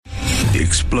The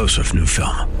explosive new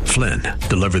film, Flynn,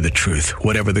 Deliver the Truth,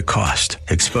 Whatever the Cost,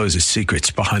 exposes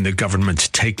secrets behind the government's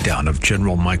takedown of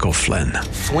General Michael Flynn.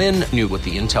 Flynn knew what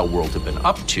the intel world had been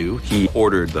up to. He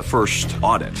ordered the first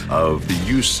audit of the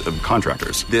use of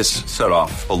contractors. This set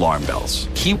off alarm bells.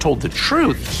 He told the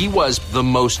truth. He was the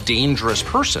most dangerous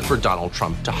person for Donald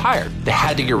Trump to hire. They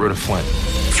had to get rid of Flynn.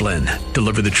 Flynn,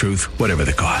 Deliver the Truth, Whatever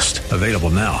the Cost. Available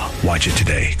now. Watch it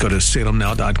today. Go to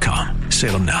salemnow.com.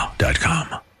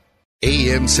 salemnow.com.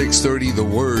 AM 630 The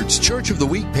Word's Church of the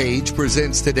Week page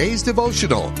presents today's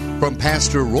devotional from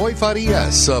Pastor Roy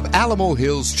Farias of Alamo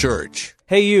Hills Church.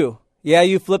 Hey you. Yeah,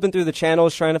 you flipping through the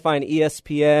channels trying to find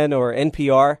ESPN or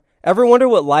NPR. Ever wonder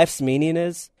what life's meaning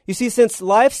is? You see, since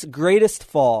life's greatest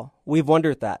fall, we've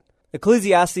wondered that.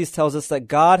 Ecclesiastes tells us that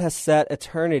God has set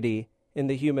eternity in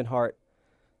the human heart.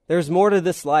 There's more to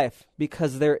this life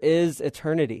because there is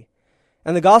eternity.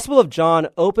 And the Gospel of John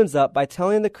opens up by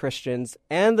telling the Christians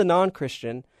and the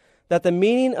non-Christian that the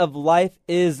meaning of life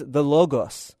is the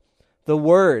Logos, the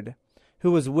Word,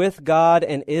 who was with God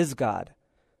and is God.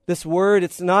 This Word,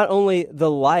 it's not only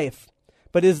the life,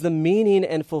 but is the meaning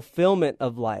and fulfillment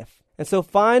of life. And so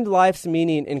find life's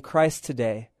meaning in Christ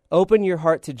today. Open your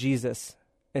heart to Jesus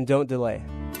and don't delay.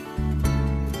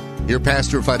 Hear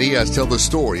Pastor Farias tell the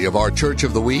story of our Church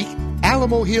of the Week,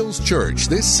 Alamo Hills Church,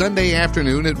 this Sunday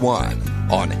afternoon at 1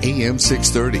 on AM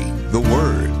 630, The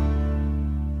Word.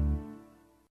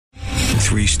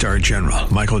 3-star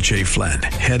General Michael J. Flynn,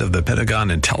 head of the Pentagon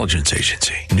Intelligence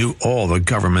Agency, knew all the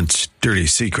government's dirty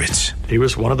secrets. He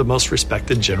was one of the most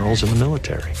respected generals in the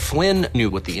military. Flynn knew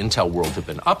what the intel world had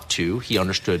been up to. He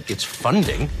understood its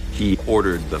funding. He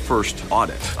ordered the first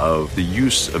audit of the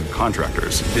use of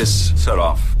contractors. This set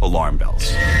off alarm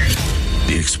bells.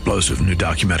 The explosive new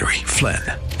documentary, Flynn,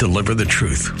 Deliver the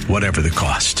Truth, Whatever the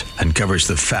Cost, uncovers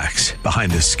the facts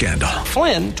behind this scandal.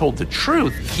 Flynn told the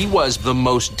truth. He was the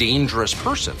most dangerous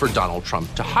person for Donald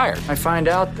Trump to hire. I find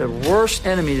out the worst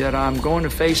enemy that I'm going to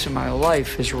face in my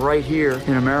life is right here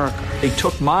in America. They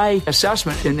took my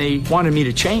assessment and they wanted me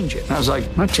to change it. And I was like,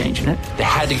 I'm not changing it. They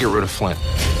had to get rid of Flynn.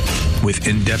 With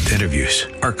in-depth interviews,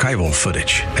 archival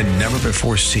footage, and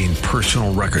never-before-seen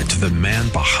personal records of the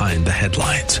man behind the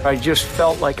headlines. I just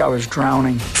felt like I was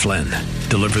drowning. Flynn,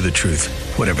 Deliver the Truth,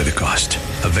 Whatever the Cost.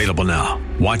 Available now.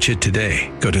 Watch it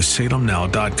today. Go to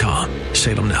salemnow.com.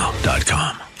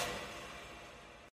 salemnow.com.